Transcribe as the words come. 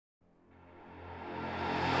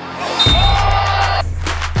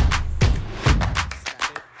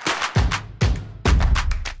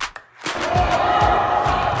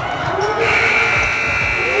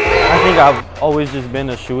always just been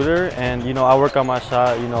a shooter, and I work on my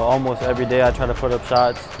shot. Almost every day I try to put up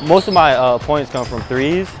shots. Most of my points come from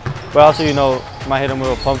threes, but also might hit them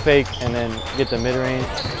with a pump fake and then get the mid range.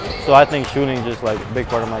 So I think shooting is just like a big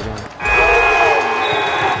part of my game.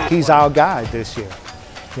 He's our guy this year.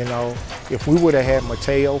 If we would have had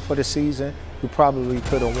Mateo for the season, we probably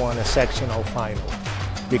could have won a sectional final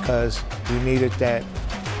because we needed that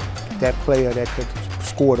player that could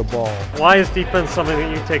score the ball. Why is defense something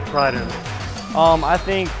that you take pride in? I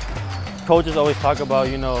think coaches always talk about,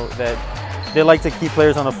 that they like to keep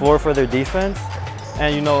players on the floor for their defense.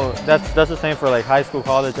 And that's the same for like high school,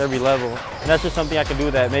 college, every level. And that's just something I can do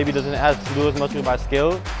that maybe doesn't have to do as much with my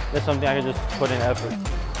skill. That's something I can just put in effort.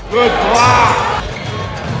 Good block!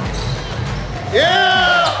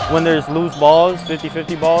 Yeah! When there's loose balls,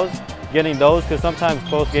 50-50 balls, getting those, because sometimes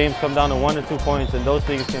close games come down to 1 or 2 points, and those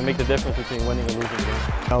things can make the difference between winning and losing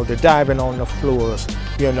games. The diving on the floors,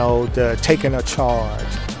 the taking a charge,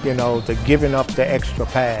 the giving up the extra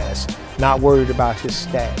pass, not worried about his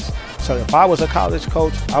stats. So if I was a college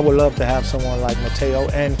coach, I would love to have someone like Mateo,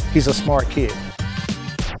 and he's a smart kid.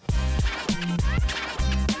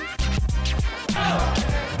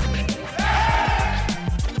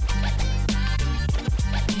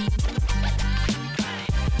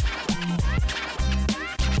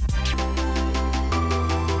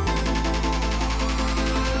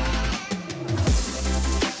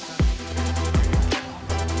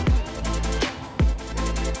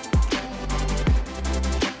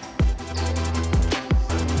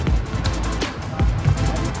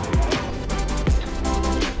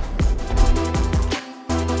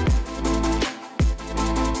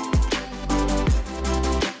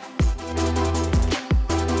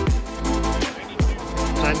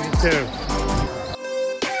 Too.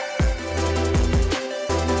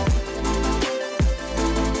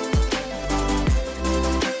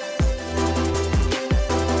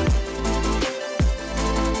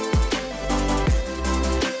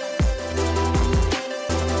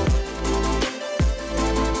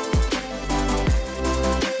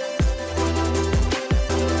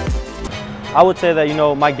 I would say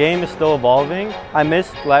that, my game is still evolving. I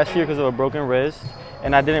missed last year because of a broken wrist,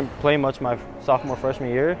 and I didn't play much my sophomore, freshman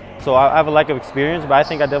year. So I have a lack of experience, but I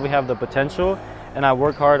think I definitely have the potential, and I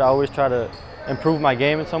work hard. I always try to improve my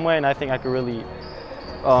game in some way, and I think I could really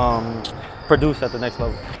produce at the next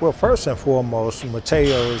level. Well, first and foremost,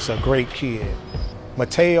 Mateo is a great kid.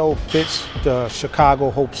 Mateo fits the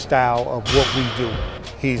Chicago Hope style of what we do.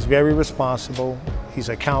 He's very responsible, he's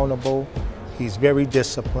accountable, he's very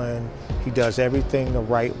disciplined, he does everything the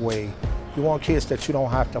right way. You want kids that you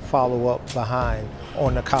don't have to follow up behind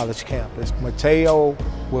on the college campus. Mateo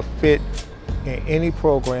will fit in any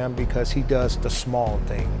program because he does the small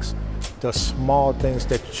things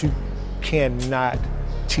that you cannot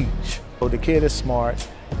teach. So the kid is smart,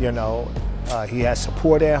 he has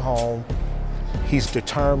support at home, he's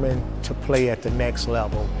determined to play at the next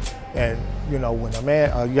level. And when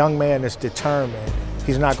a young man is determined,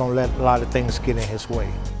 he's not going to let a lot of things get in his way.